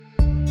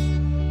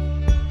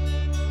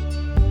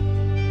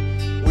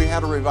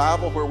had a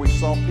revival where we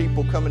saw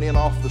people coming in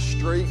off the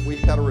street. We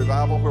had a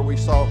revival where we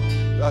saw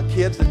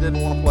kids that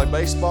didn't want to play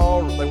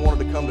baseball. They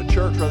wanted to come to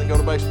church rather than go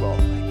to baseball.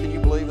 Can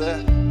you believe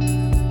that?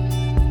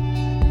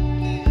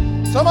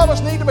 Some of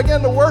us need to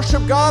begin to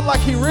worship God like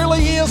He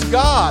really is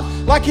God,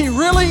 like He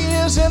really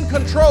is in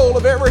control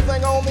of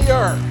everything on the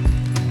earth.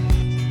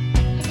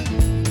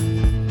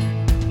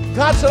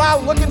 God said,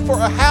 I'm looking for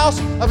a house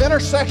of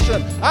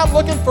intercession. I'm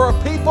looking for a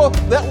people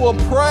that will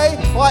pray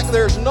like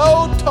there's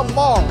no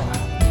tomorrow.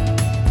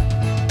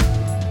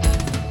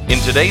 In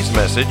today's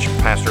message,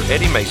 Pastor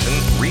Eddie Mason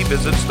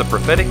revisits the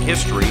prophetic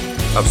history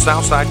of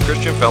Southside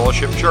Christian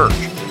Fellowship Church,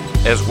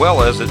 as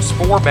well as its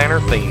 4 banner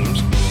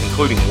themes,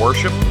 including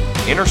worship,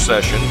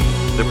 intercession,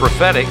 the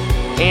prophetic,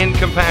 and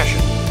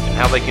compassion, and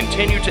how they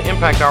continue to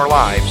impact our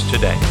lives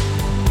today.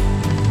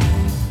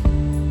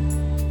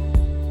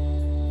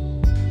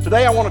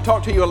 Today I want to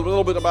talk to you a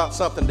little bit about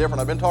something different.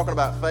 I've been talking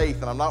about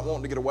faith, and I'm not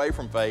wanting to get away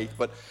from faith,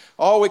 but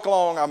all week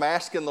long I'm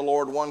asking the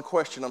Lord one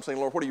question. I'm saying,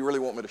 Lord, what do you really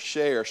want me to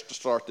share to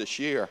start this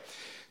year?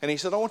 And He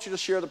said, I want you to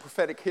share the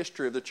prophetic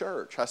history of the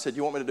church. I said,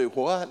 you want me to do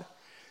what?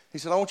 He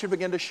said, I want you to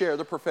begin to share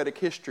the prophetic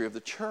history of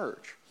the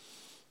church.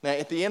 Now,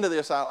 at the end of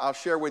this, I'll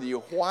share with you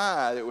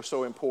why it was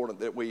so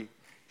important that we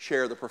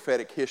share the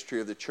prophetic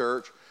history of the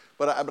church,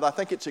 but I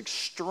think it's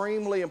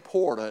extremely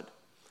important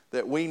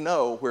that we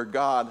know where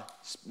God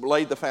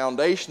laid the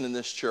foundation in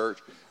this church,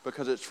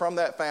 because it's from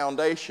that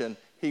foundation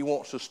He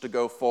wants us to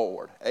go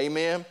forward.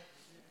 Amen?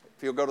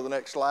 If you'll go to the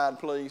next slide,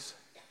 please.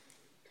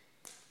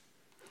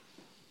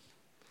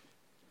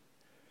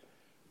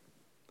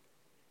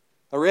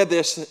 I read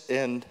this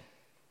and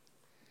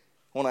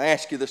I want to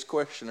ask you this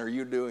question. Are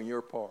you doing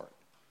your part?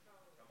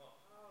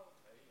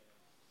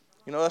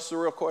 You know, that's the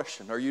real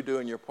question. Are you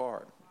doing your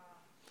part?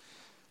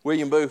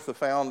 William Booth, the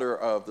founder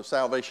of the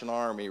Salvation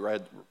Army,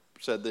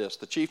 said this: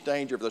 the chief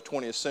danger of the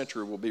 20th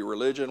century will be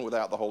religion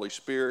without the Holy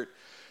Spirit,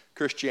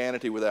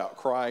 Christianity without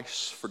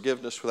Christ,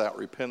 forgiveness without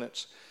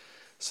repentance,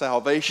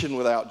 salvation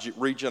without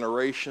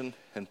regeneration,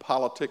 and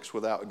politics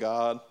without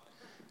God,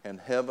 and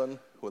heaven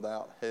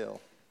without hell.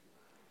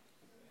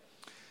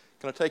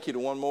 Can I take you to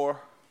one more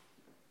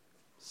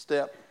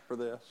step for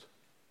this?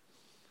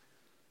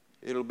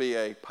 It'll be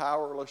a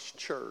powerless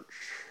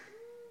church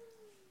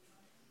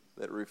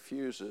that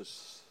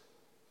refuses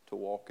to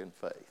walk in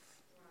faith.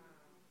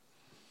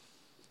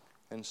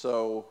 And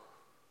so,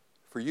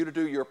 for you to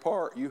do your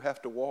part, you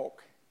have to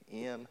walk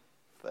in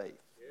faith.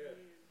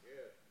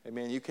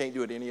 Amen. You can't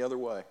do it any other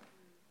way.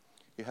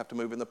 You have to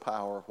move in the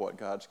power of what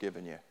God's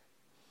given you.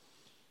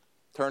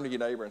 Turn to your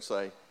neighbor and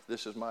say,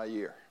 this is my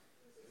year.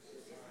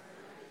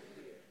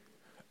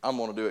 I'm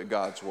going to do it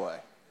God's way.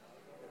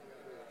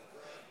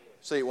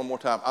 Say it one more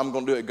time. I'm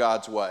going to do it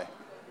God's way.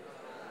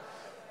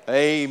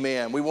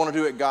 Amen. We want to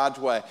do it God's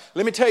way.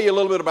 Let me tell you a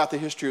little bit about the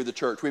history of the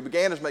church. We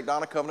began as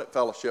McDonough Covenant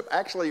Fellowship.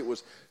 Actually, it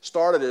was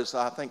started as,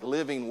 I think,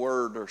 Living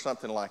Word or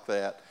something like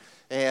that.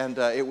 And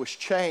it was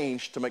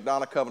changed to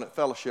McDonough Covenant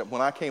Fellowship.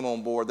 When I came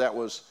on board, that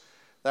was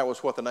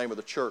what the name of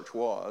the church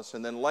was.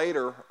 And then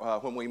later,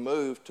 when we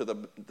moved to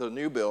the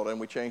new building,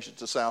 we changed it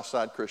to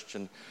Southside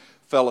Christian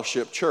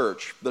Fellowship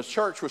Church. The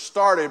church was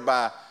started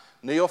by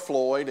Neil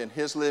Floyd in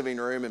his living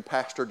room and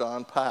Pastor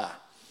Don Pye.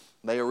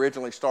 They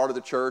originally started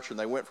the church, and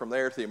they went from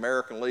there to the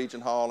American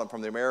Legion Hall, and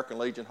from the American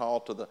Legion Hall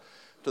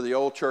to the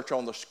old church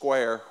on the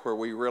square where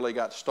we really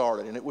got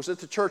started. And it was at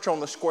the church on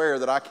the square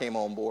that I came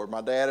on board. My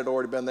dad had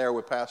already been there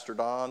with Pastor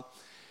Don,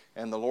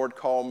 and the Lord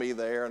called me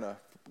there, and a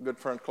good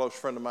friend, close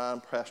friend of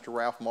mine, Pastor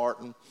Ralph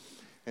Martin.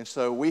 And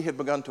so we had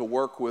begun to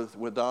work with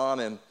Don,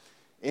 and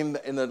in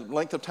the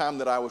length of time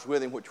that I was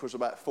with him, which was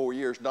about 4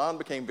 years, Don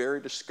became very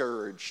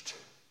discouraged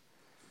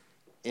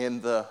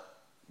in the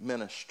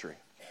ministry.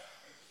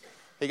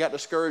 He got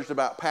discouraged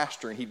about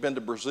pastoring. He'd been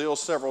to Brazil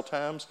several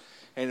times,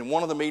 and in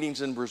one of the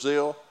meetings in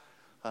Brazil,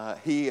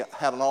 he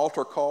had an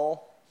altar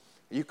call.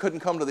 You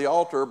couldn't come to the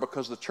altar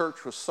because the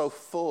church was so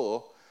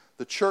full.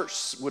 The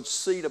church would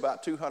seat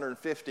about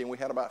 250, and we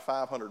had about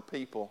 500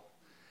 people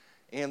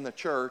in the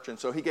church. And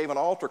so he gave an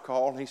altar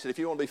call, and he said, if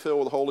you want to be filled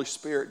with the Holy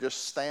Spirit,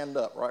 just stand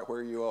up right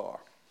where you are.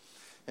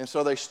 And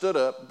so they stood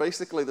up,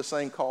 basically the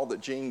same call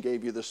that Gene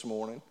gave you this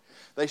morning.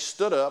 They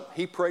stood up,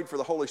 he prayed for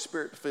the Holy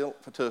Spirit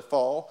to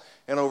fall,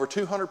 and over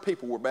 200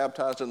 people were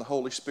baptized in the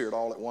Holy Spirit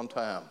all at one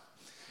time.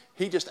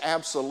 He just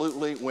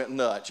absolutely went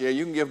nuts. Yeah,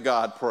 you can give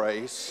God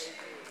praise.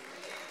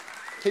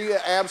 He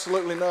went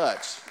absolutely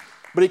nuts.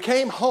 But he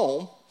came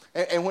home,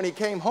 and when he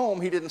came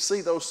home, he didn't see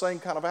those same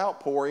kind of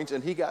outpourings,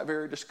 and he got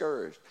very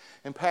discouraged.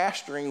 And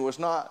pastoring was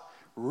not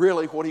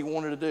really what he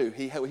wanted to do.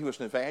 He was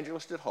an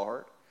evangelist at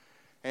heart,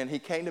 and he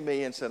came to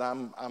me and said,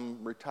 I'm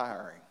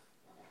retiring.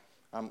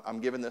 I'm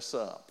giving this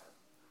up.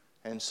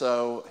 And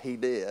so he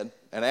did.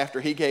 And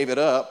after he gave it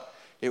up,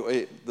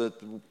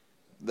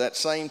 that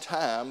same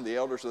time, the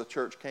elders of the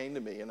church came to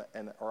me,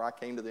 or I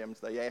came to them.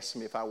 They asked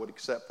me if I would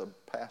accept the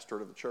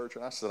pastorate of the church,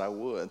 and I said I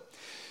would.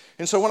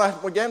 And so when I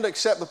began to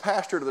accept the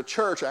pastorate of the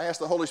church, I asked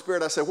the Holy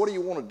Spirit, I said, what do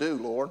you want to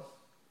do, Lord?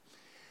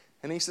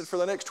 And he said, for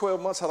the next 12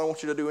 months, I don't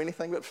want you to do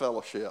anything but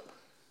fellowship.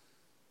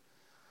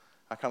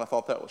 I kind of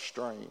thought that was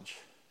strange.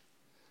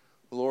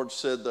 The Lord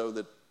said, though,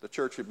 that the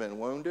church had been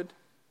wounded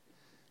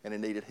and it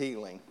needed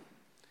healing.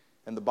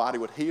 And the body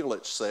would heal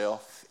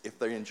itself if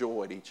they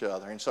enjoyed each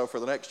other. And so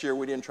for the next year,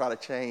 we didn't try to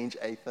change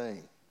a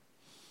thing.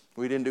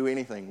 We didn't do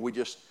anything. We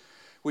just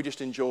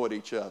enjoyed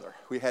each other.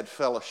 We had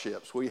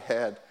fellowships. We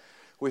had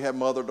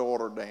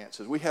mother-daughter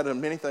dances. We had as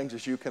many things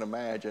as you can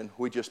imagine.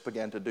 We just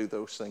began to do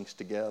those things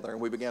together. And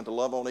we began to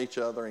love on each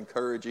other,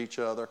 encourage each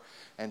other,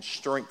 and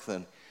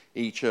strengthen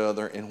each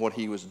other in what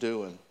he was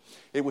doing.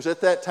 It was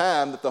at that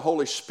time that the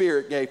Holy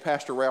Spirit gave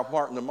Pastor Ralph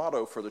Martin the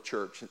motto for the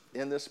church: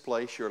 in this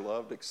place you're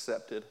loved,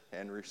 accepted,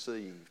 and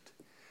received.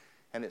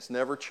 And it's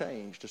never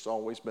changed. It's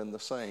always been the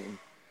same,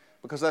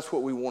 because that's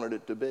what we wanted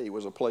it to be,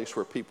 was a place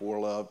where people were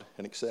loved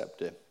and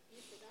accepted.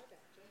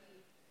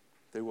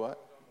 Do what?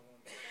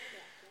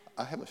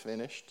 I haven't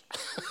finished.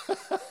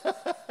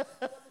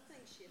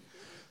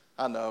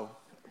 I know.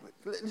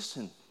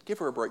 Listen, give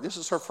her a break. This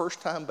is her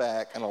first time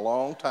back in a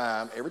long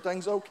time.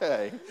 Everything's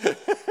okay.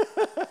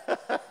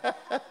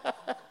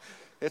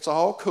 It's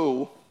all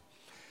cool.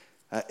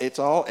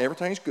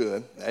 Everything's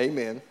good.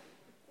 Amen.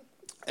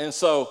 And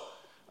so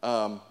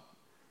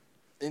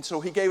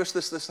he gave us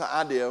this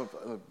idea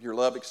of your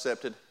love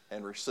accepted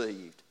and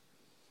received.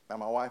 Now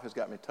my wife has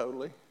got me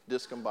totally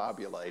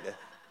discombobulated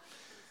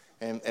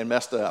and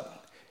messed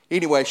up.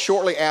 Anyway,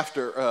 shortly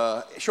after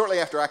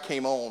I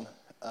came on,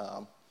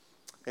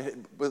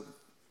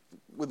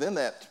 within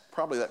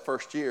probably that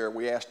first year,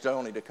 we asked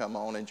Joni to come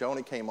on, and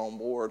Joni came on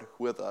board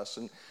with us,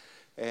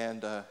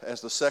 and as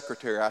the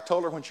secretary. I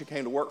told her when she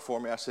came to work for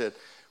me, I said,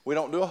 we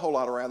don't do a whole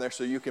lot around there,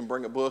 so you can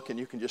bring a book and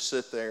you can just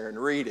sit there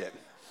and read it.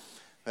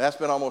 And that's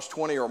been almost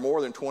 20 or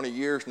more than 20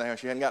 years now.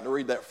 She hadn't gotten to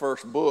read that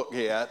first book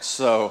yet,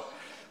 so,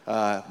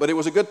 but it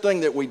was a good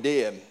thing that we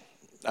did.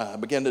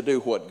 Began to do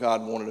what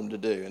God wanted him to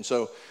do. And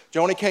so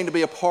Joni came to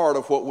be a part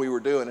of what we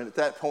were doing, and at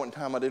that point in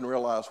time I didn't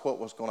realize what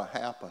was going to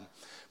happen.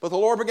 But the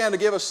Lord began to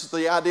give us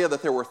the idea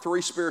that there were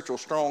 3 spiritual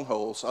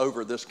strongholds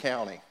over this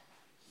county.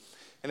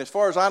 And as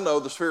far as I know,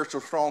 the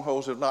spiritual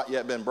strongholds have not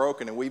yet been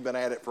broken, and we've been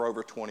at it for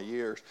over 20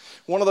 years.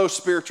 One of those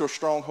spiritual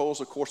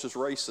strongholds, of course, is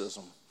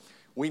racism.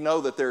 We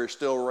know that there is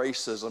still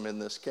racism in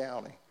this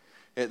county.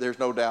 There's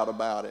no doubt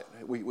about it.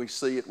 We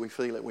see it, we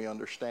feel it, we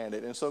understand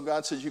it. And so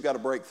God says you've got to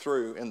break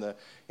through in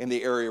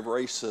the area of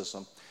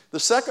racism. The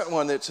second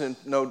one that's in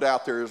no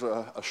doubt there is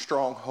a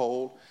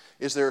stronghold.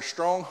 Is there a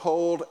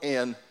stronghold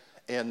in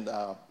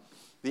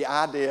the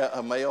idea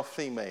of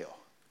male-female?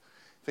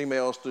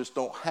 Females just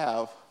don't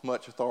have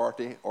much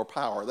authority or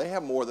power. They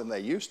have more than they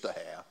used to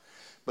have,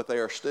 but they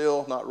are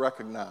still not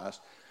recognized.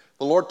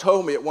 The Lord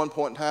told me at one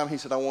point in time, he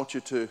said, I want you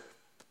to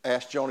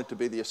ask Joni to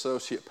be the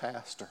associate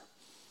pastor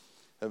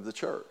of the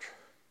church.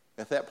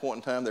 At that point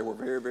in time, there were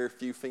very, very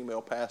few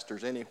female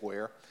pastors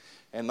anywhere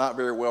and not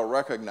very well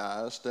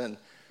recognized. And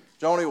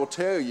Joni will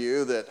tell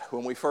you that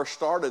when we first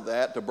started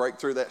that, to break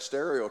through that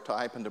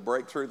stereotype and to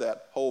break through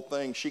that whole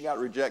thing, she got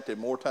rejected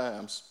more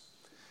times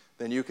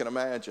than you can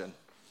imagine.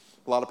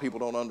 A lot of people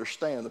don't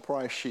understand the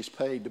price she's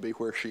paid to be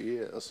where she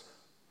is.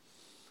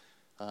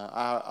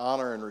 I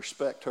honor and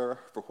respect her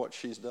for what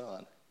she's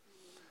done.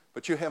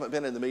 But you haven't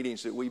been in the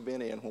meetings that we've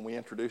been in when we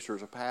introduce her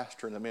as a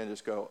pastor and the men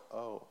just go,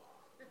 oh.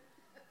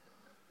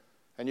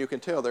 And you can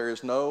tell there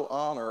is no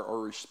honor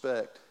or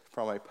respect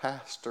from a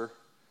pastor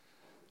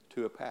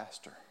to a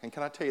pastor. And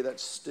can I tell you,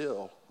 that's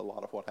still a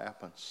lot of what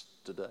happens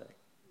today.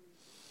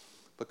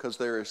 Because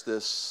there is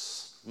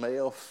this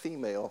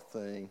male-female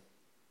thing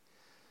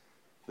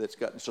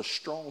it's a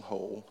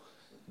stronghold,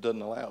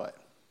 doesn't allow it.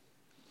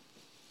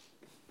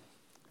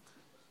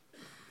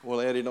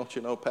 Well, Eddie, don't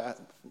you know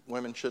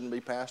women shouldn't be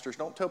pastors?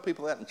 Don't tell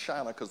people that in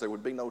China, because there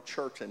would be no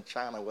church in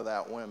China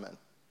without women.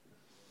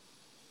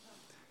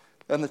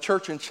 And the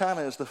church in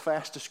China is the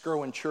fastest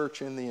growing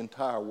church in the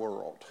entire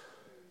world.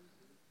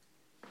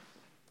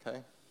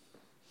 Okay?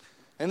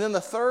 And then the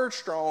third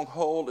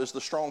stronghold is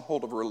the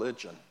stronghold of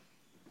religion.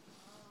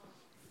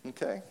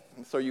 Okay?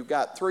 And so you've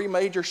got 3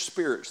 major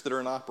spirits that are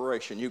in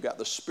operation. You've got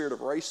the spirit of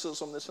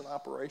racism that's in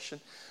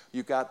operation.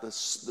 You've got the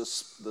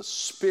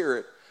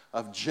spirit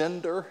of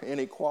gender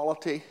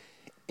inequality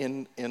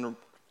in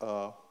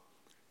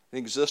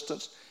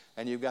existence.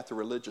 And you've got the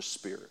religious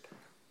spirit.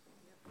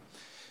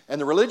 And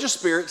the religious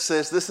spirit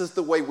says this is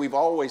the way we've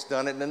always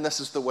done it, and this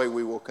is the way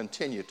we will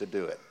continue to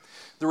do it.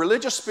 The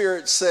religious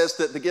spirit says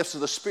that the gifts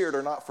of the Spirit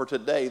are not for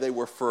today, they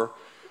were for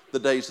the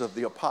days of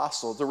the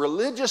apostles. The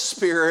religious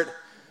spirit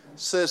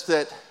says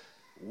that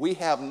we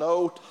have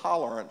no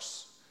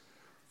tolerance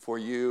for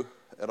you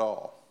at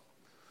all.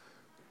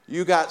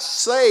 You got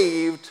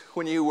saved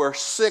when you were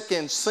sick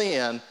in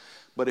sin,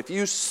 but if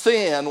you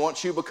sin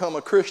once you become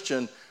a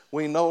Christian,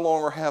 we no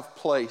longer have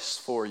place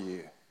for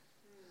you.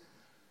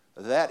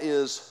 That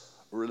is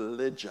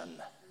religion.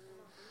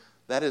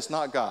 That is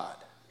not God.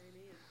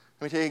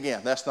 Let me tell you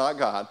again, that's not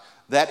God.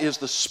 That is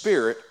the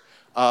spirit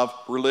of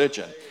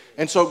religion.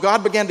 And so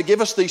God began to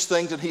give us these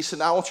things, and he said,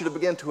 I want you to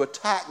begin to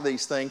attack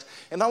these things,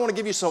 and I want to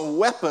give you some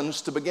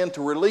weapons to begin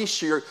to release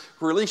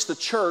the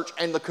church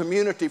and the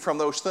community from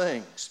those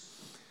things.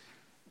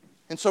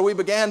 And so we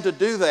began to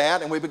do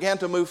that, and we began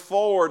to move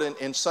forward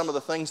in some of the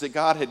things that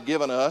God had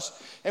given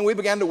us. And we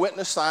began to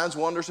witness signs,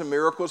 wonders, and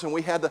miracles, and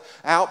we had the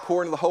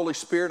outpouring of the Holy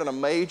Spirit in a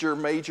major,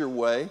 major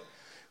way.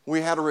 We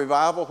had a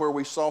revival where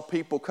we saw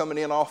people coming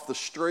in off the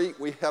street.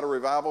 We had a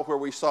revival where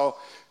we saw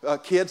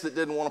kids that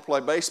didn't want to play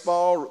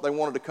baseball. They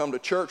wanted to come to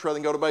church rather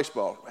than go to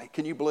baseball. Hey,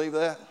 can you believe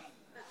that?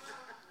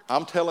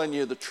 I'm telling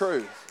you the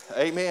truth.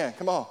 Amen.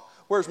 Come on.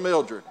 Where's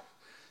Mildred?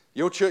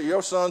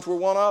 Your sons were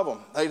one of them.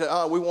 We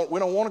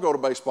don't want to go to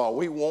baseball.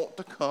 We want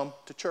to come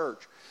to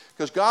church.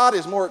 Because God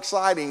is more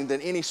exciting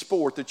than any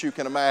sport that you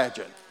can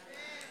imagine.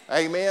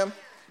 Amen.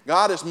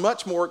 God is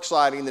much more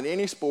exciting than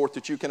any sport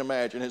that you can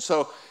imagine. And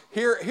so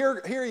here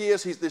he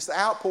is. He's this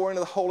outpouring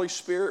of the Holy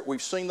Spirit.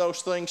 We've seen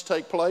those things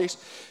take place.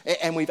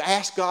 And we've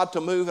asked God to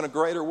move in a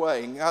greater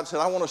way. And God said,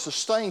 I want to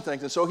sustain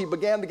things. And so he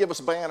began to give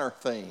us banner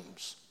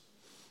themes.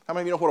 How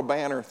many of you know what a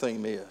banner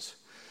theme is?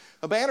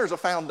 A banner is a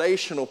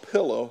foundational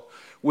pillow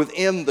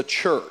within the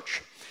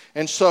church.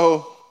 And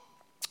so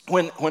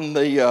when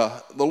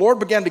the Lord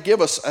began to give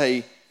us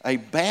a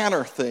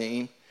banner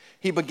theme,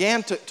 he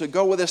began to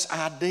go with this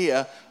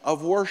idea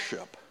of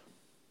worship.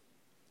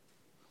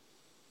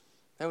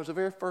 That was the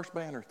very first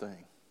banner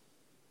thing.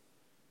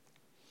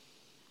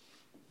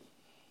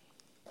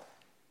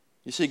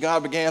 You see,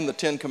 God began the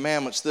 10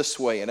 Commandments this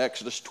way in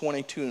Exodus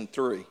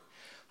 22:3.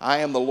 I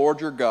am the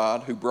Lord your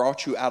God who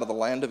brought you out of the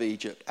land of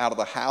Egypt, out of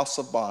the house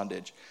of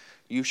bondage.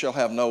 You shall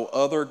have no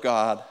other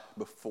God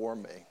before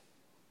me.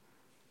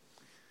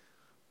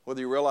 Whether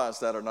you realize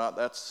that or not,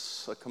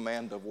 that's a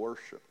command of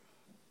worship.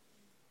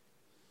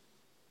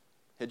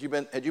 Had you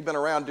been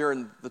around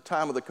during the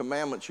time of the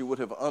commandments, you would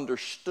have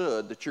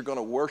understood that you're going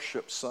to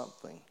worship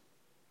something.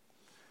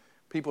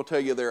 People tell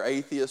you they're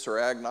atheists or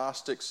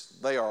agnostics.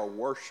 They are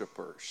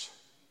worshipers.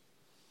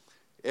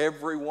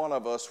 Every one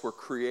of us were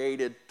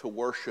created to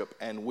worship,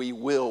 and we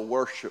will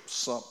worship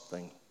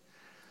something.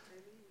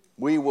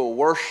 We will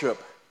worship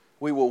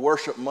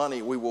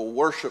money. We will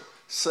worship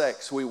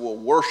sex. We will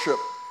worship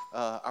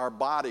our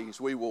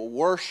bodies. We will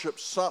worship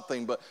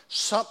something, but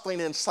something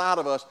inside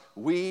of us,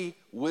 we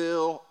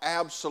will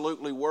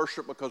absolutely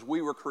worship because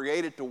we were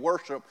created to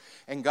worship.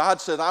 And God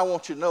said, I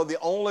want you to know the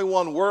only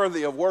one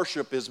worthy of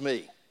worship is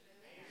me.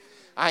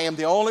 I am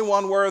the only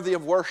one worthy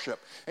of worship.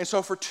 And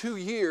so for 2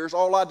 years,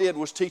 all I did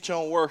was teach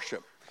on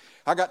worship.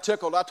 I got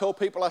tickled. I told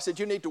people, I said,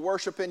 you need to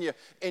worship in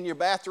your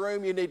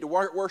bathroom. You need to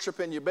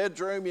worship in your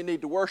bedroom. You need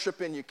to worship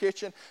in your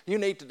kitchen. You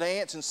need to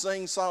dance and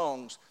sing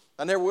songs.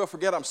 I never will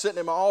forget, I'm sitting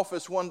in my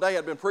office one day.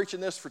 I'd been preaching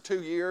this for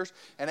 2 years,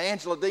 and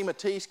Angela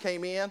DeMatteis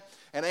came in,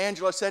 and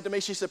Angela said to me,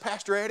 she said,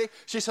 Pastor Eddie,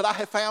 she said, I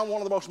have found one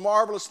of the most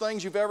marvelous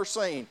things you've ever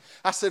seen.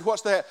 I said,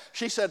 what's that?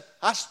 She said,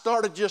 I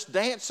started just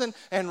dancing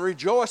and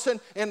rejoicing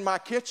in my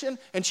kitchen,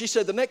 and she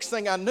said, the next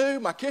thing I knew,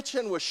 my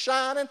kitchen was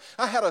shining.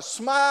 I had a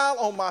smile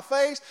on my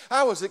face.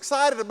 I was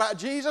excited about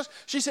Jesus.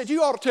 She said,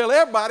 you ought to tell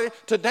everybody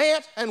to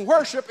dance and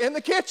worship in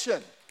the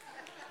kitchen.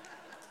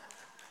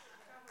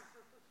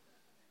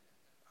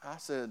 I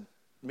said,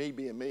 me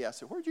being me, I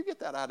said, where'd you get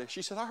that idea?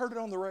 She said, I heard it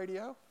on the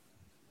radio.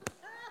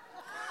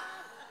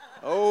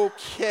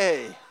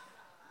 Okay.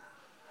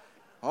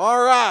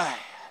 All right.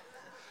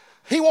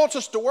 He wants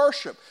us to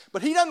worship,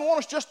 but he doesn't want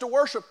us just to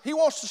worship. He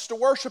wants us to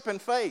worship in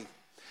faith.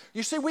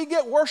 You see, we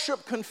get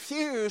worship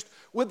confused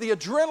with the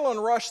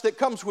adrenaline rush that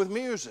comes with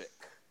music.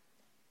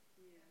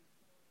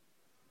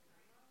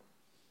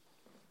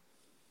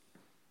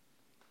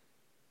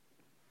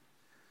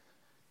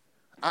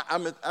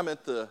 I'm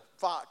at the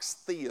Fox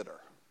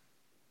Theater,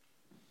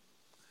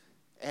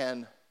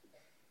 and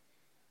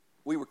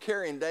we were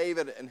carrying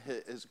David and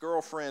his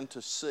girlfriend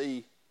to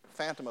see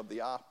Phantom of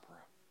the Opera.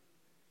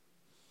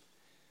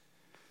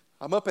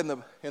 I'm up in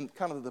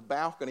kind of the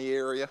balcony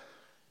area,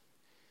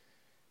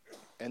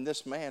 and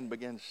this man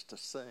begins to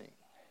sing.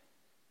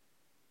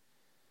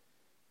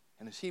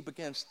 And as he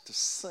begins to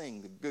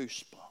sing, the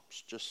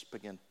goosebumps just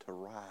begin to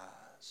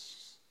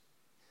rise.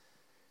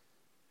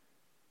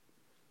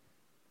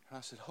 And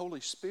I said,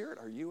 Holy Spirit,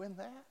 are you in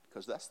that?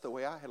 Because that's the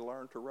way I had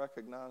learned to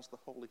recognize the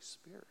Holy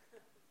Spirit.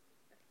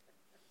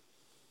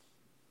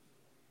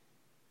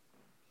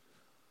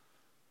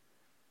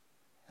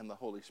 And the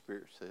Holy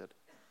Spirit said,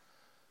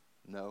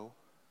 no,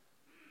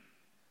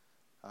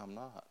 I'm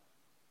not.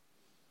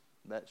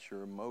 That's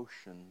your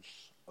emotions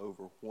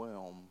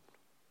overwhelmed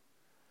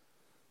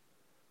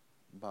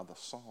by the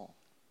song.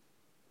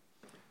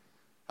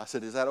 I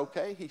said, is that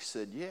okay? He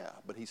said, yeah.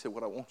 But he said,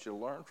 what I want you to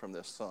learn from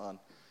this, son,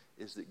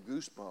 is that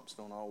goosebumps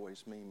don't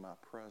always mean my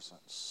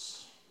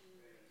presence.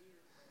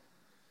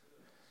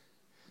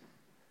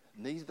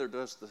 Neither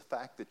does the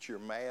fact that you're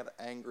mad,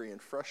 angry, and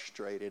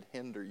frustrated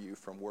hinder you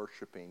from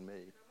worshiping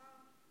me.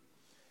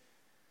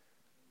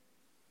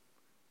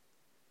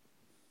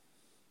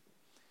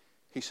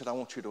 He said, I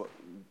want you to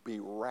be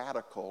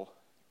radical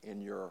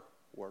in your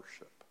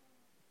worship.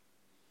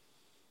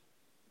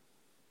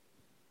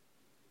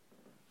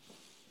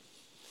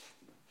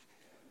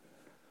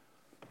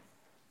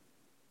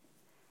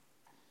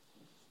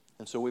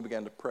 And so we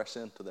began to press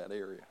into that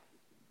area.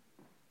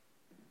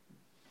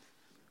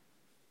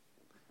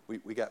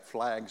 we got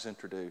flags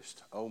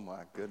introduced. Oh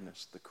my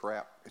goodness, the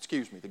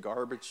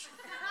garbage.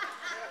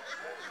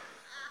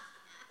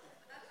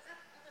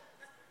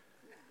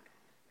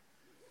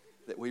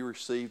 That we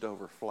received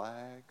over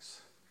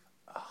flags.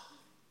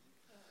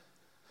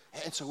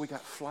 And so we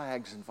got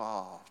flags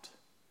involved.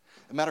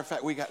 As a matter of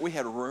fact, we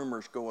had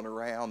rumors going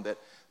around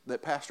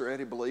that Pastor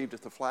Eddie believed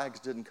if the flags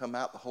didn't come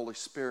out, the Holy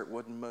Spirit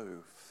wouldn't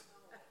move.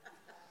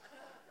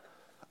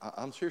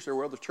 I'm serious, there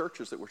were other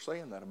churches that were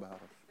saying that about us.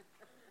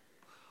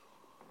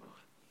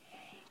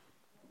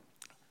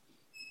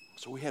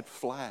 So we had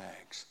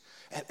flags.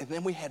 And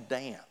then we had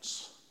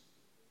dance.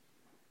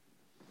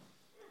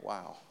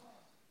 Wow.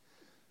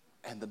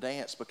 And the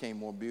dance became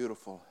more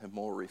beautiful and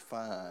more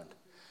refined.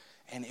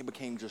 And it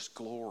became just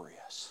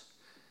glorious.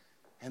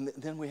 And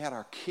then we had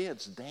our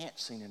kids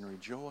dancing and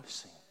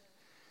rejoicing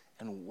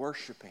and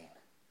worshiping,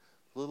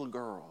 little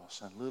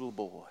girls and little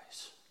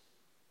boys.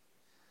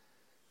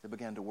 They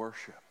began to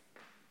worship.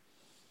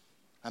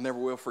 I never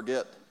will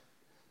forget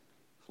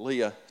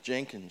Leah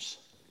Jenkins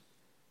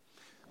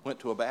went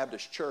to a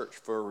Baptist church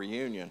for a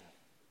reunion.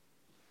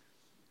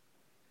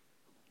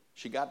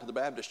 She got to the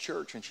Baptist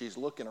church and she's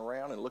looking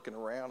around and looking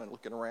around and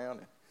looking around.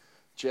 And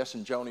Jess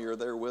and Joni are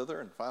there with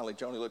her. And finally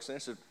Joni looks in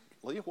and said,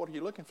 Leah, what are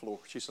you looking for?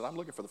 She said, I'm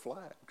looking for the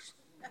flags.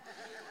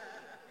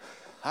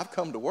 I've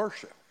come to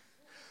worship.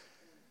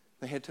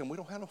 They had to tell him, we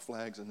don't have no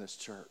flags in this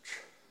church.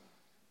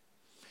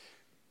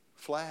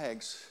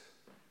 Flags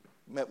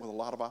met with a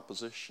lot of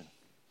opposition.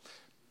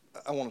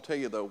 I want to tell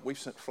you, though, we've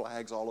sent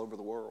flags all over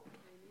the world.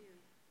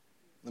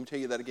 Let me tell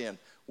you that again.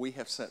 We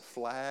have sent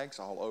flags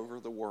all over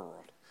the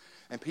world.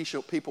 And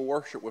people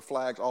worship with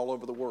flags all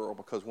over the world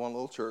because one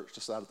little church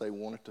decided they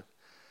wanted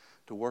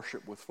to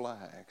worship with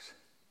flags.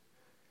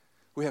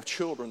 We have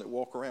children that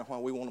walk around.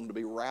 While we want them to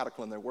be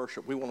radical in their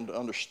worship, we want them to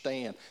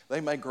understand.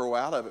 They may grow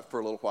out of it for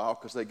a little while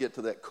because they get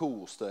to that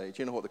cool stage.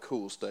 You know what the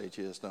cool stage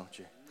is, don't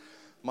you?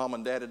 Mom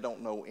and Daddy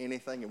don't know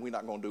anything, and we're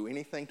not going to do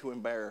anything to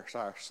embarrass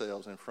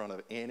ourselves in front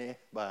of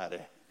anybody.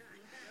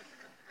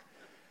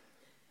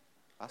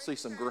 I see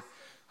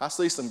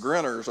some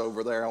grinners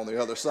over there on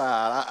the other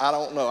side. I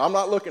don't know. I'm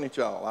not looking at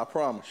y'all, I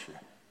promise you.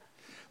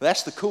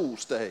 That's the cool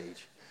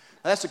stage.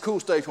 That's the cool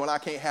stage when I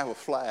can't have a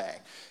flag.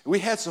 We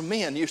had some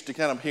men used to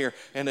come here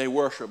and they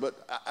worship,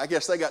 but I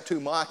guess they got too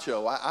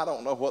macho. I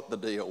don't know what the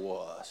deal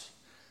was.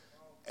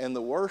 And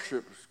the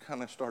worship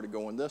kind of started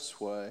going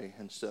this way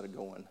instead of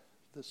going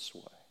this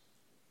way.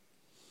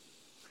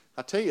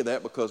 I tell you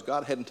that because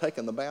God hadn't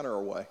taken the banner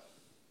away.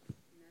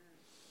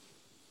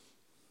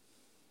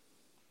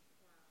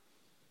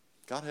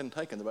 God hadn't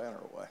taken the banner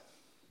away.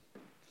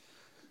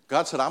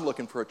 God said, I'm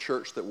looking for a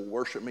church that will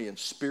worship me in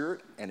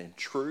spirit and in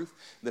truth,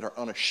 that are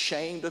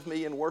unashamed of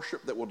me in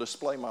worship, that will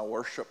display my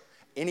worship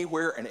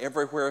anywhere and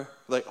everywhere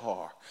they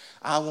are.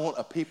 I want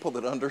a people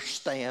that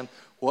understand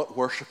what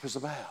worship is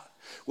about.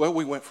 Well,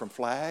 we went from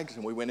flags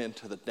and we went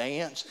into the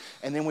dance,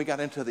 and then we got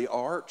into the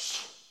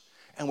arts,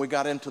 and we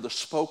got into the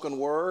spoken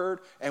word,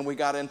 and we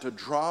got into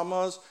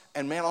dramas,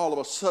 and man, all of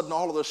a sudden,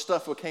 all of this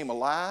stuff became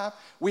alive.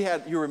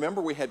 You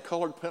remember we had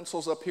colored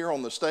pencils up here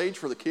on the stage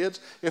for the kids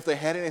if they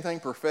had anything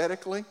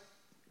prophetically.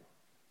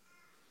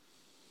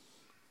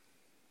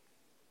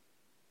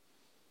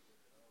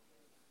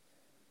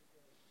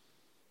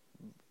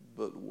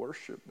 But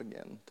worship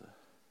began to,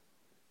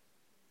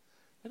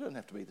 it doesn't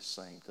have to be the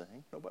same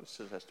thing. Nobody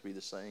says it has to be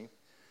the same,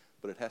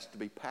 but it has to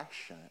be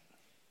passionate.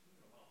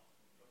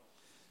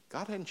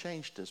 God hadn't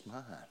changed his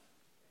mind.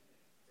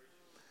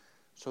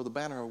 So the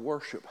banner of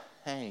worship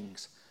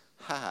hangs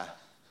high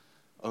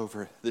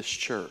over this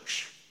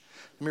church.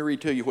 Let me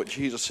read to you what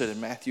Jesus said in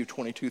Matthew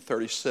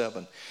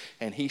 22:37.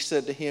 And he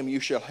said to him,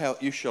 you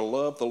shall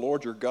love the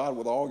Lord your God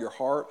with all your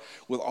heart,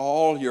 with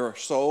all your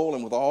soul,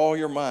 and with all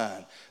your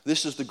mind.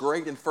 This is the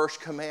great and first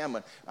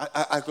commandment.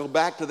 I go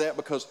back to that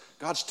because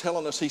God's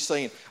telling us, he's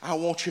saying, I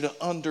want you to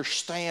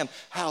understand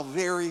how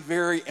very,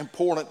 very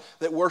important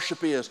that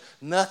worship is.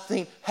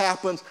 Nothing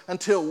happens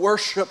until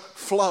worship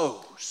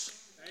flows.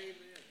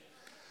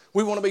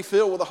 We want to be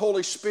filled with the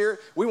Holy Spirit.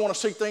 We want to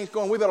see things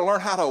going. We better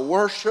learn how to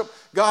worship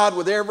God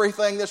with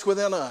everything that's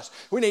within us.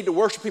 We need to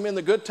worship him in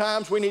the good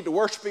times. We need to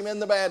worship him in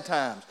the bad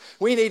times.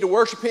 We need to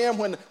worship him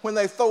when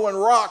they're throwing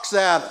rocks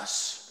at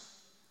us.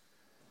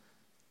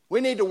 We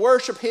need to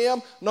worship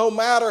him no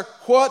matter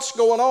what's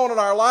going on in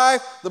our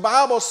life. The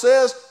Bible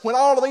says, when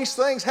all of these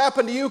things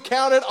happen to you,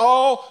 count it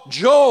all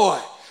joy.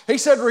 He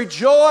said,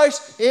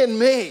 rejoice in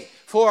me,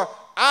 for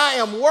I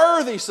am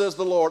worthy, says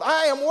the Lord.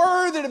 I am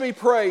worthy to be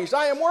praised.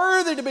 I am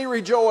worthy to be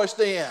rejoiced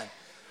in.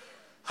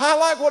 I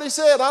like what he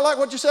said. I like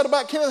what you said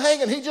about Kenneth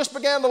Hagin. He just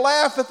began to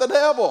laugh at the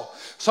devil.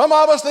 Some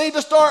of us need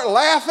to start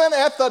laughing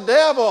at the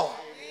devil.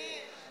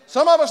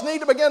 Some of us need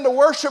to begin to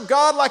worship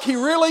God like he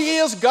really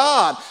is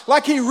God,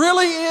 like he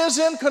really is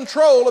in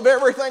control of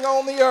everything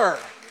on the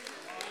earth.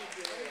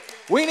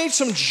 We need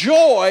some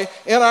joy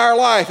in our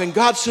life. And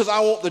God says, I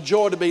want the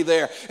joy to be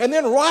there. And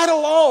then right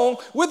along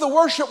with the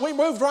worship, we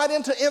moved right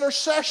into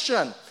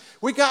intercession.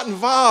 We got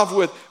involved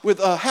with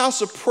a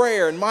house of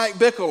prayer and Mike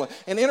Bickle,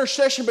 and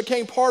intercession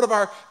became part of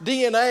our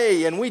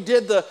DNA, and we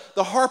did the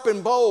Harp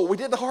and Bowl. We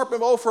did the Harp and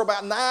Bowl for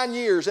about 9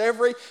 years.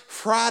 Every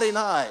Friday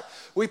night,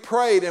 we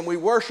prayed and we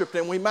worshiped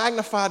and we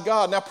magnified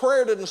God. Now,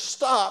 prayer didn't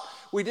stop.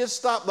 We did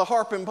stop the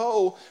Harp and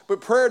Bowl,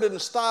 but prayer didn't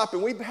stop,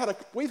 and we've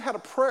had a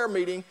prayer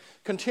meeting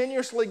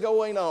continuously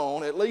going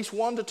on at least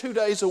 1 to 2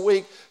 days a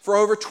week for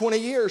over 20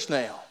 years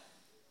now.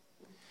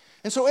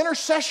 And so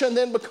intercession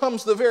then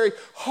becomes the very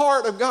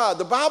heart of God.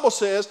 The Bible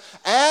says,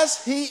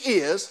 as He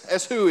is,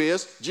 as who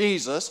is?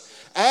 Jesus.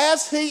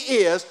 As He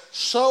is,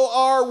 so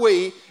are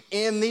we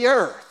in the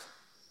earth.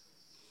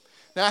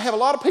 Now, I have a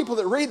lot of people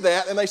that read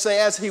that and they say,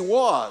 as He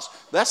was.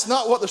 That's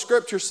not what the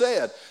Scripture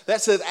said.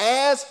 That said,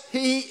 as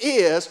He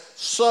is,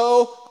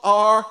 so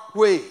are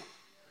we.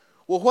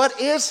 Well,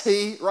 what is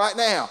He right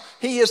now?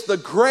 He is the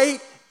great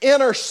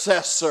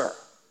intercessor.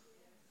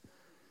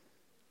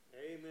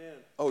 Amen.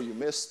 Oh, you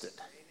missed it.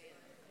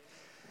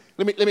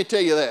 Let me tell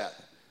you that.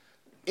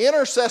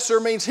 Intercessor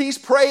means He's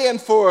praying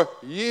for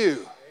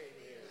you.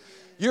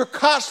 You're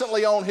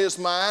constantly on His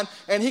mind,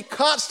 and He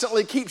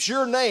constantly keeps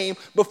your name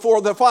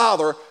before the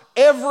Father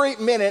every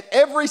minute,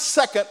 every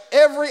second,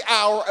 every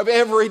hour of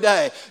every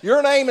day.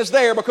 Your name is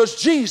there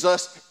because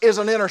Jesus is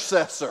an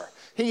intercessor.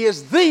 He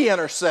is the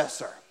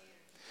intercessor.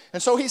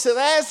 And so He said,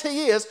 as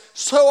He is,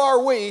 so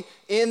are we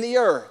in the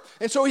earth.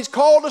 And so He's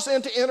called us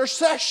into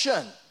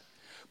intercession.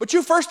 But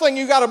you first thing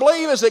you got to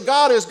believe is that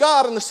God is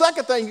God, and the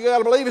second thing you got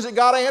to believe is that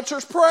God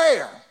answers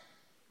prayer.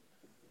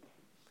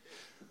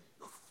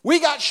 We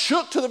got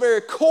shook to the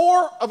very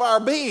core of our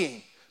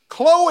being.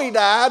 Chloe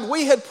died.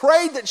 We had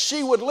prayed that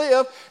she would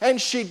live, and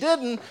she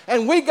didn't,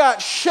 and we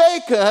got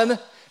shaken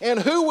in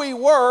who we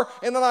were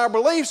and in our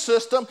belief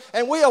system,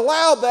 and we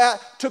allowed that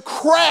to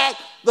crack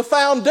the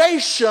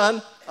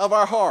foundation of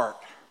our heart.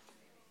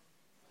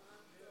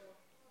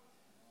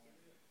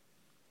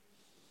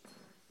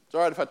 It's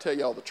all right if I tell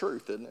you all the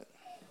truth, isn't it?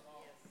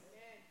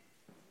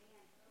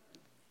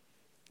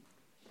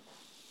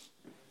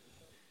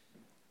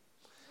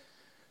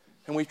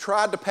 And we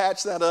tried to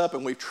patch that up,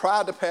 and we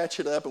tried to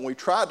patch it up, and we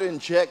tried to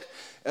inject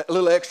a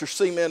little extra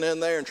cement in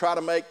there and try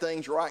to make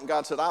things right. And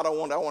God said, I don't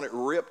want it. I want it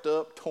ripped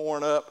up,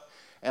 torn up,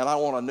 and I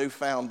want a new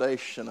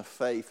foundation of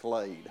faith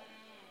laid.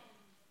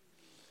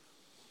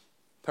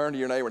 Turn to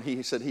your neighbor, and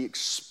he said he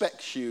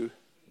expects you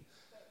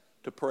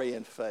to pray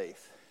in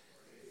faith.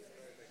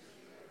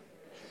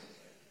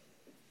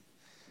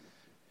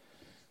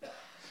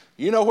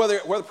 You know whether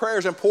prayer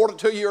is important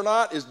to you or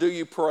not is, do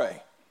you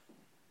pray?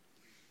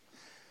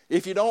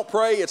 If you don't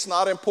pray, it's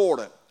not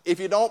important. If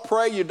you don't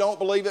pray, you don't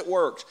believe it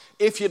works.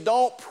 If you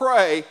don't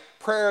pray,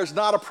 prayer is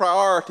not a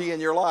priority in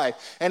your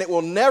life. And it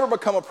will never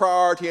become a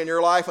priority in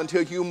your life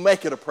until you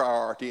make it a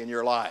priority in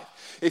your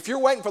life. If you're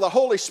waiting for the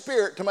Holy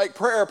Spirit to make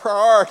prayer a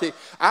priority,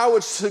 I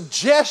would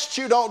suggest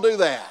you don't do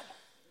that.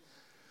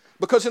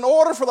 Because in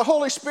order for the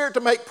Holy Spirit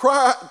to make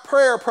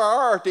prayer a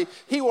priority,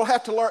 He will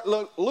have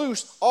to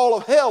loose all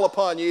of hell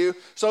upon you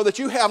so that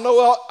you have no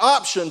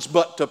options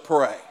but to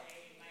pray.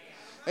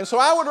 And so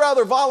I would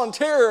rather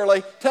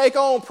voluntarily take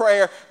on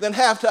prayer than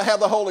have to have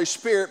the Holy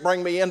Spirit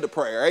bring me into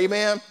prayer.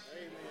 Amen?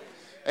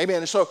 Amen.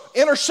 And so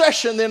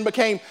intercession then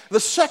became the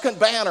second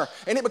banner,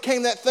 and it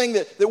became that thing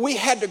that we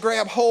had to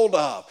grab hold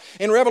of.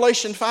 In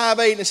Revelation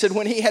 5:8, it said,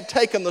 when He had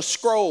taken the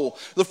scroll,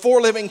 the 4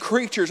 living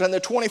creatures and the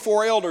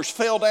 24 elders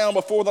fell down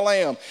before the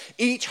Lamb,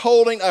 each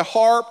holding a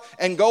harp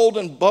and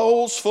golden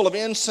bowls full of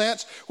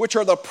incense, which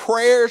are the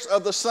prayers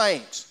of the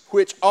saints.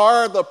 Which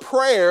are the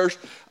prayers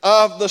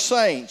of the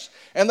saints.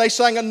 And they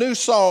sang a new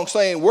song,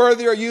 saying,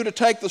 worthy are you to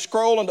take the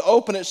scroll and to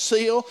open its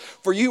seal,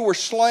 for you were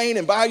slain,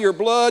 and by your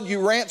blood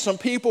you ransomed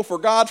people for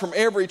God from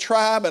every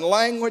tribe and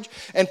language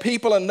and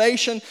people and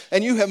nation,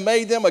 and you have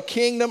made them a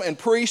kingdom and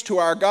priests to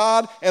our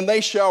God, and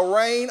they shall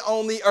reign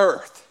on the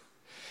earth.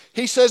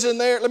 He says in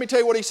there, let me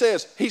tell you what He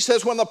says. He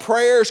says when the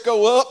prayers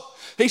go up,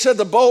 He said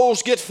the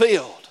bowls get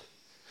filled.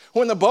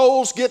 When the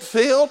bowls get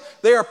filled,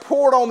 they are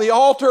poured on the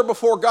altar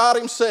before God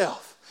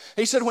Himself.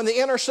 He said when the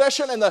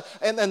intercession and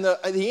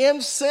the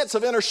incense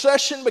of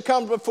intercession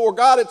becomes before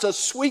God, it's a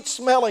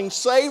sweet-smelling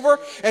savor,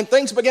 and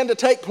things begin to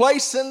take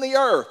place in the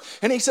earth.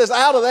 And He says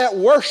out of that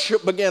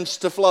worship begins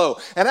to flow.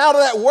 And out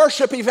of that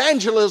worship,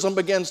 evangelism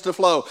begins to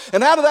flow.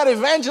 And out of that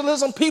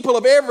evangelism, people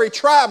of every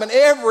tribe and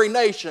every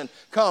nation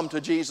come to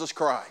Jesus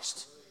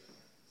Christ.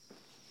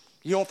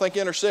 You don't think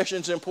intercession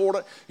is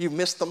important? You've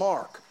missed the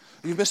mark.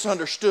 You've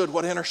misunderstood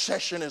what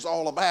intercession is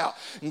all about.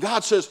 And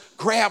God says,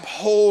 grab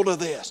hold of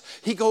this.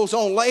 He goes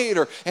on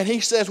later, and He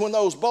says when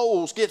those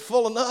bowls get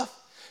full enough,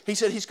 He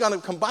said He's going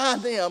to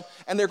combine them,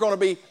 and they're going to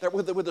be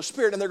with the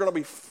Spirit, and they're going to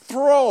be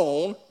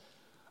thrown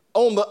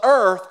on the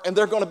earth, and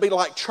they're going to be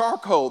like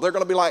charcoal. They're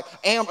going to be like,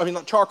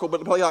 not charcoal,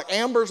 but like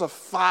ambers of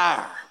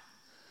fire.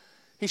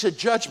 He said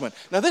judgment.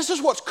 Now this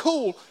is what's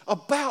cool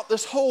about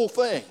this whole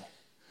thing.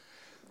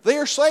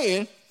 They're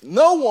saying,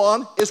 no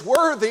one is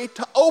worthy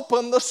to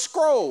open the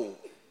scroll.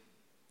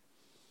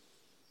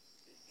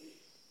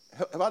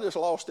 Have I just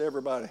lost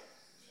everybody?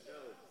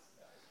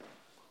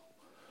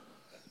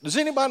 Does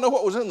anybody know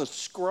what was in the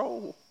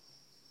scroll?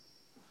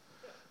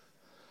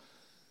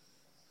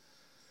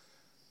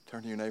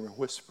 Turn to your neighbor and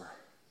whisper,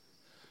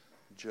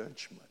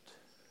 judgment.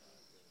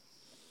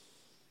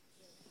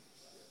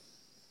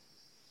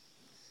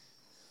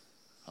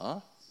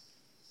 Huh?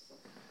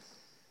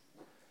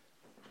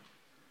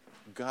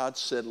 God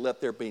said,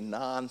 let there be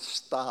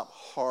nonstop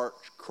heart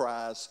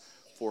cries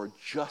for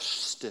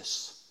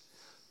justice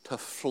to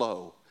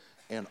flow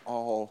in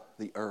all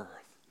the earth.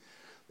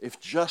 If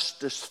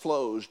justice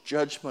flows,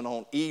 judgment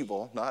on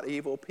evil, not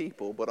evil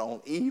people, but on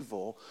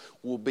evil,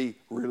 will be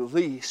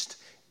released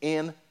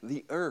in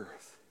the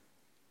earth.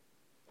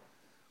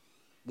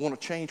 Want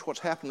to change what's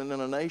happening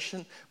in a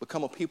nation?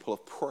 Become a people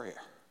of prayer.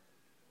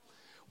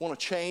 Want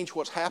to change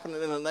what's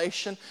happening in a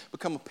nation?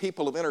 Become a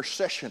people of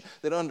intercession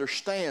that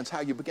understands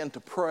how you begin to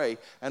pray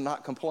and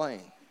not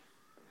complain.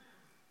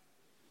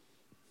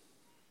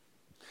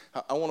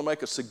 I want to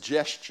make a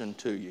suggestion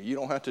to you. You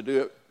don't have to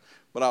do it,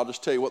 but I'll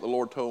just tell you what the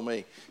Lord told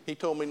me. He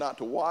told me not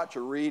to watch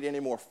or read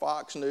any more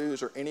Fox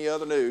News or any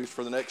other news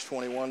for the next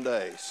 21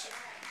 days.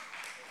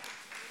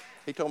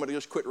 He told me to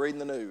just quit reading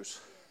the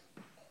news.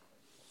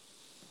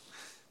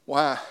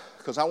 Why?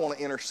 Because I want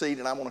to intercede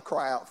and I want to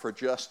cry out for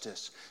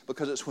justice.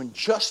 Because it's when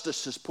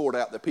justice is poured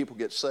out that people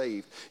get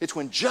saved. It's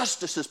when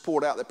justice is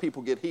poured out that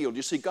people get healed.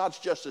 You see, God's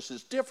justice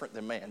is different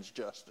than man's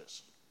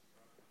justice.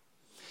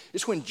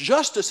 It's when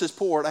justice is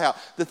poured out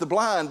that the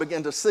blind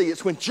begin to see.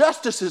 It's when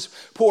justice is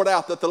poured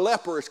out that the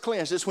leper is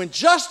cleansed. It's when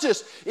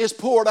justice is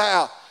poured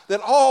out that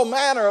all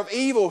manner of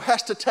evil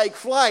has to take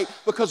flight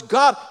because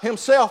God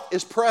himself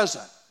is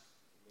present.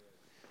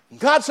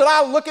 God said,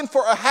 I'm looking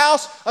for a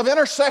house of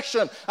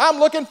intercession. I'm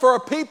looking for a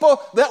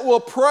people that will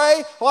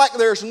pray like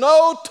there's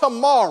no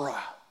tomorrow,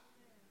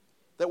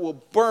 that will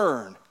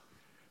burn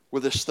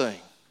with this thing.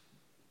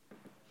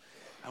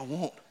 I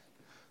want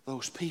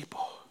those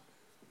people.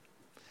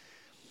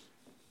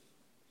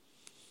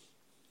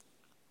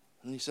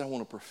 And he said, I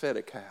want a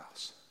prophetic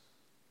house.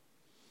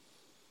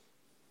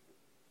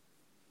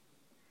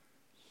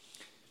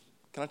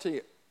 Can I tell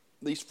you,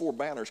 these 4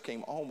 banners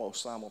came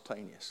almost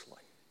simultaneously.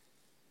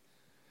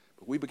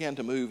 But we began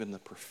to move in the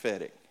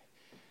prophetic.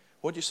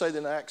 What did you say that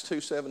in Acts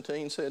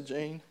 2:17 said,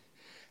 Gene?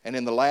 And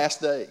in the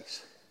last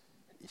days,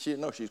 she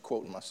didn't know she was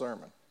quoting my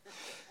sermon.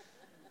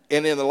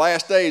 And in the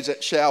last days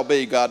it shall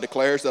be, God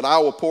declares, that I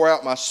will pour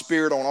out my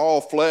spirit on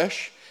all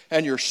flesh,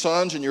 and your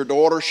sons and your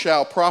daughters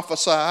shall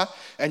prophesy,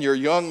 and your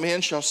young men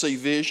shall see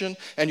vision,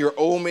 and your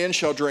old men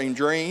shall dream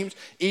dreams.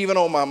 Even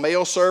on my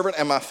male servant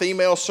and my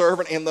female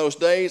servant in those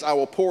days I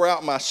will pour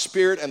out my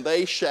spirit, and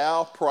they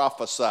shall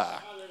prophesy.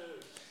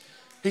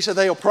 He said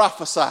they'll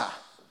prophesy.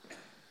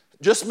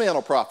 Just men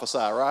will prophesy,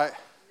 right?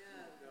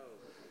 No.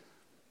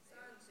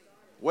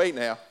 Wait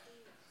now.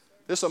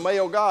 This is a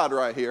male God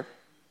right here.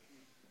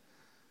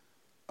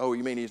 Oh,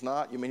 you mean he's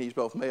not? You mean he's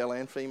both male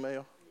and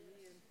female?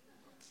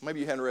 Maybe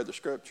you hadn't read the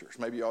scriptures.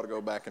 Maybe you ought to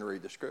go back and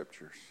read the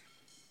scriptures.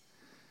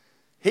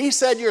 He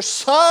said your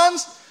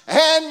sons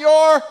and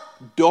your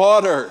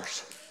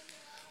daughters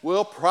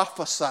will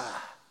prophesy.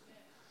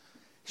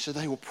 He said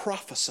they will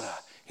prophesy.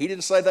 He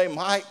didn't say they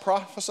might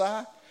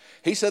prophesy.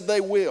 He said they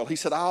will. He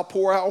said, I'll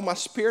pour out my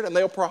spirit and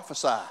they'll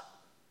prophesy.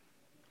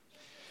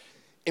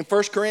 In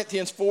 1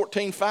 Corinthians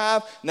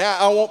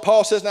 14:5,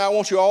 Paul says, now I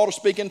want you all to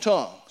speak in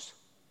tongues,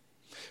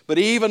 but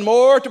even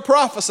more to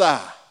prophesy.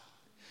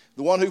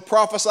 The one who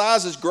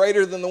prophesies is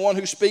greater than the one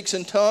who speaks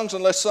in tongues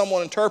unless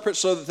someone interprets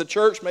so that the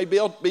church may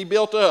be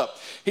built up.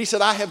 He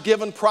said, I have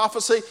given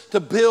prophecy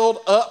to build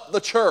up the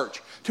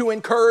church, to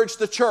encourage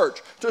the church,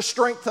 to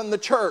strengthen the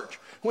church.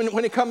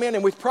 When it come in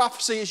and with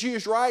prophecy is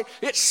used right,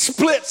 it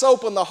splits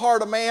open the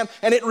heart of man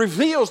and it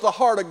reveals the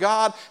heart of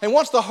God. And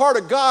once the heart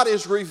of God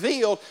is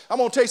revealed, I'm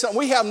going to tell you something,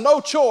 we have no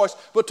choice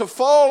but to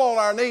fall on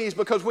our knees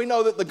because we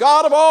know that the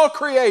God of all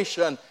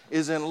creation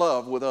is in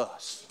love with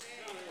us.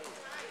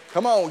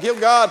 Come on,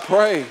 give God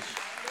praise.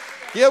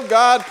 Give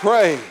God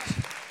praise.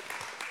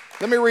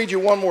 Let me read you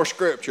one more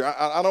scripture.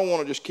 I don't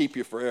want to just keep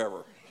you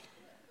forever,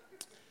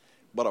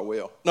 but I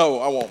will. No,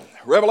 I won't.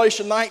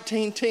 Revelation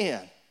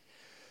 19:10.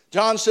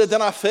 John said,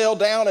 then I fell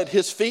down at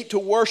his feet to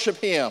worship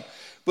him.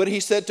 But he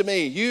said to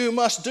me, you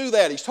must do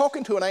that. He's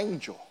talking to an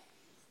angel.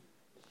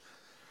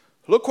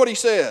 Look what he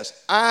says.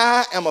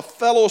 I am a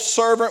fellow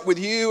servant with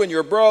you and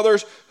your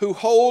brothers who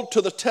hold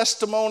to the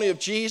testimony of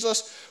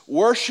Jesus.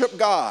 Worship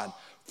God.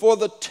 For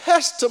the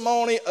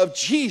testimony of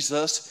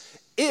Jesus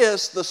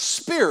is the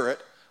spirit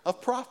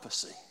of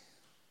prophecy.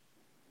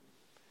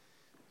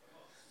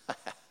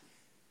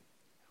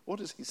 What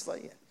is he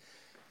saying?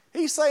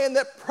 He's saying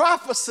that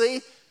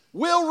prophecy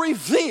will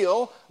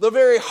reveal the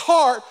very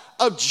heart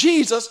of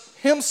Jesus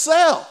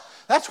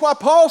himself. That's why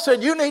Paul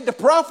said you need to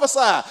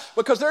prophesy,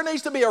 because there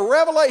needs to be a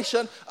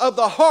revelation of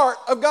the heart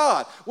of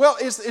God. Well,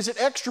 is it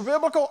extra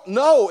biblical?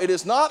 No, it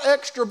is not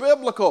extra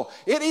biblical.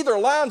 It either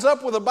lines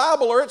up with the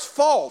Bible or it's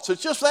false.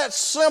 It's just that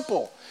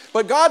simple.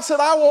 But God said,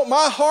 I want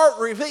my heart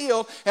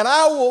revealed, and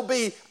I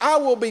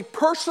will be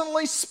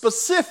personally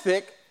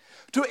specific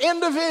to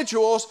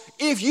individuals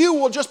if you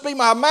will just be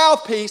my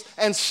mouthpiece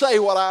and say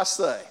what I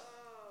say.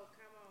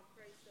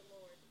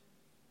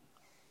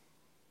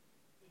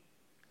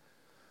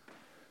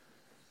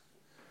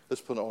 Let's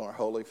put on our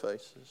holy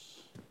faces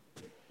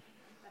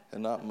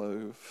and not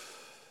move.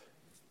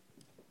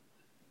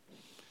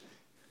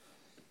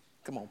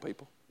 Come on,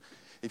 people.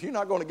 If you're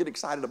not going to get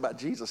excited about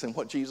Jesus and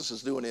what Jesus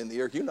is doing in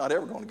the earth, you're not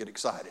ever going to get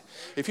excited.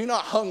 If you're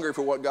not hungry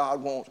for what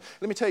God wants,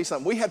 let me tell you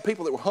something. We had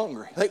people that were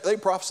hungry. They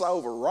prophesy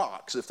over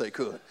rocks if they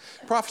could.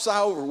 Prophesy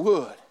over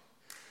wood.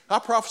 I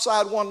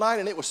prophesied one night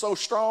and it was so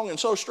strong and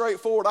so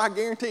straightforward, I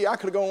guarantee you I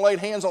could have gone and laid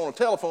hands on a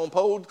telephone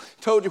pole,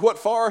 told you what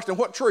forest and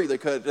what tree they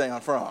cut it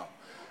down from.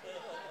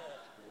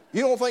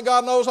 You don't think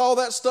God knows all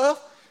that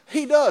stuff?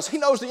 He does. He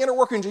knows the inner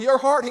workings of your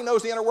heart. He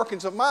knows the inner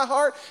workings of my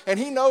heart. And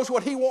He knows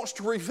what He wants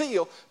to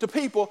reveal to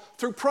people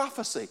through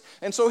prophecy.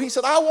 And so He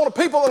said, I want a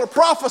people that will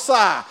prophesy.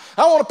 I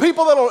want a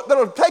people that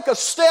will take a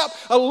step,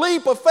 a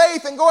leap of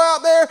faith and go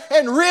out there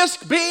and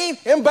risk being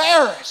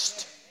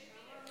embarrassed.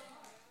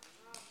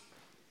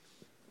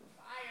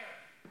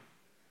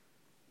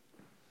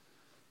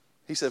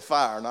 He said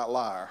fire, not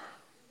liar.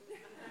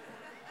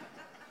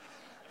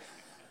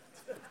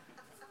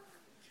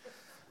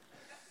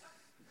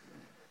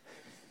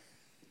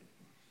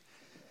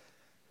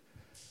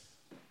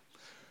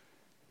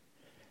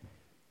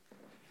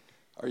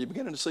 Are you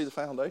beginning to see the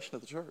foundation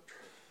of the church?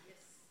 Yes.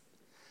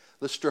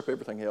 Let's strip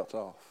everything else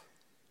off.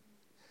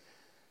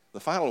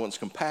 The final one's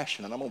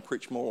compassion, and I'm going to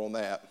preach more on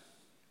that.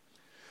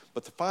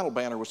 But the final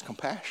banner was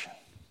compassion.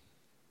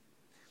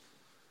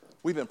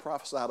 We've been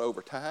prophesied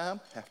over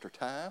time after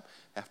time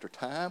after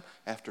time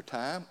after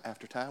time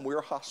after time. We're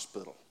a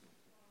hospital.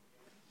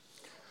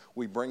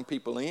 We bring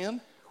people in,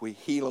 we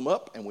heal them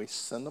up, and we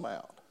send them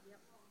out. Yep.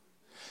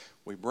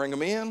 We bring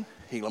them in,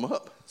 heal them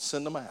up,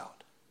 send them out.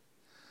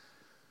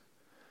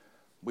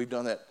 We've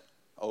done that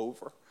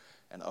over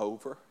and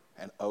over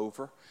and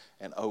over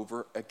and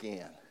over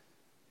again.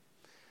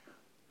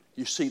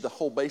 You see, the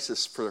whole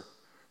basis for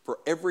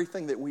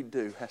everything that we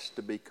do has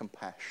to be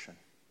compassion.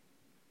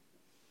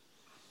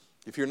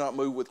 If you're not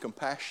moved with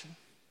compassion,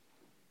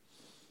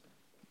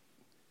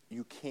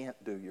 you can't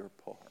do your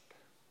part.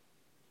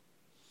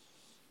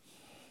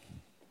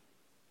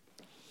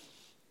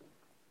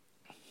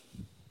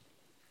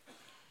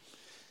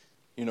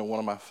 You know, one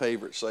of my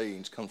favorite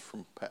sayings comes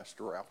from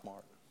Pastor Ralph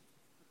Martin.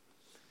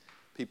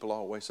 People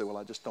always say, well,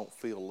 I just don't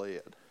feel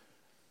led.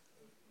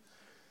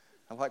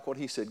 I like what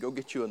he said. Go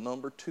get you a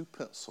number 2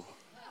 pencil.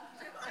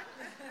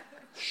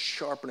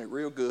 Sharpen it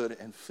real good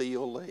and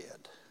feel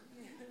led.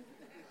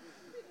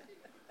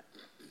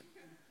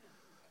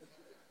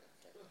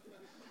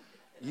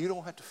 You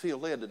don't have to feel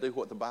led to do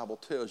what the Bible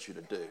tells you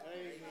to do.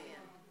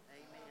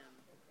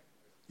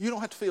 You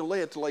don't have to feel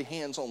led to lay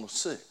hands on the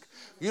sick.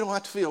 You don't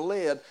have to feel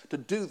led to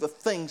do the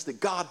things that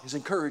God has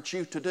encouraged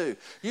you to do.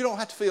 You don't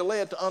have to feel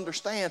led to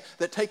understand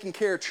that taking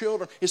care of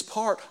children is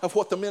part of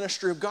what the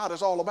ministry of God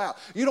is all about.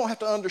 You don't have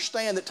to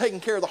understand that taking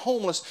care of the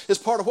homeless is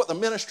part of what the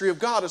ministry of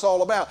God is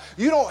all about.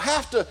 You don't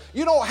have to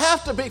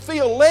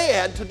feel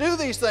led to do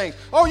these things.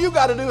 All you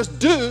got to do is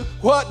do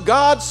what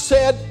God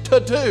said to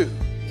do.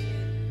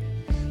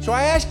 So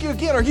I ask you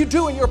again, are you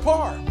doing your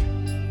part?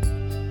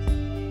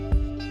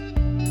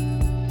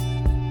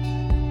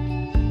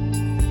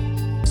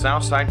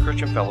 Southside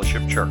Christian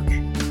Fellowship Church,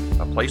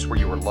 a place where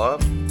you are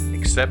loved,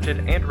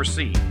 accepted, and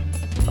received,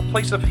 a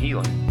place of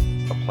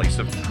healing, a place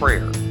of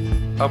prayer,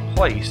 a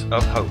place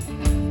of hope.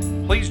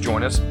 Please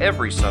join us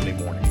every Sunday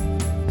morning.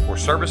 For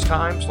service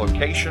times,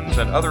 locations,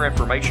 and other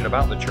information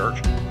about the church,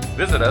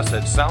 visit us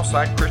at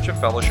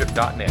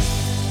southsidechristianfellowship.net.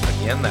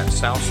 Again, that's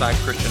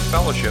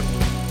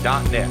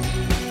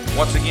southsidechristianfellowship.net.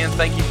 Once again,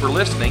 thank you for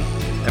listening,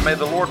 and may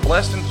the Lord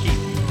bless and keep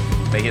you.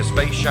 May His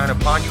face shine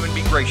upon you and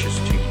be gracious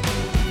to you.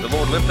 The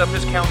Lord lift up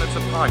His countenance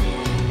upon you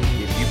and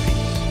give you peace.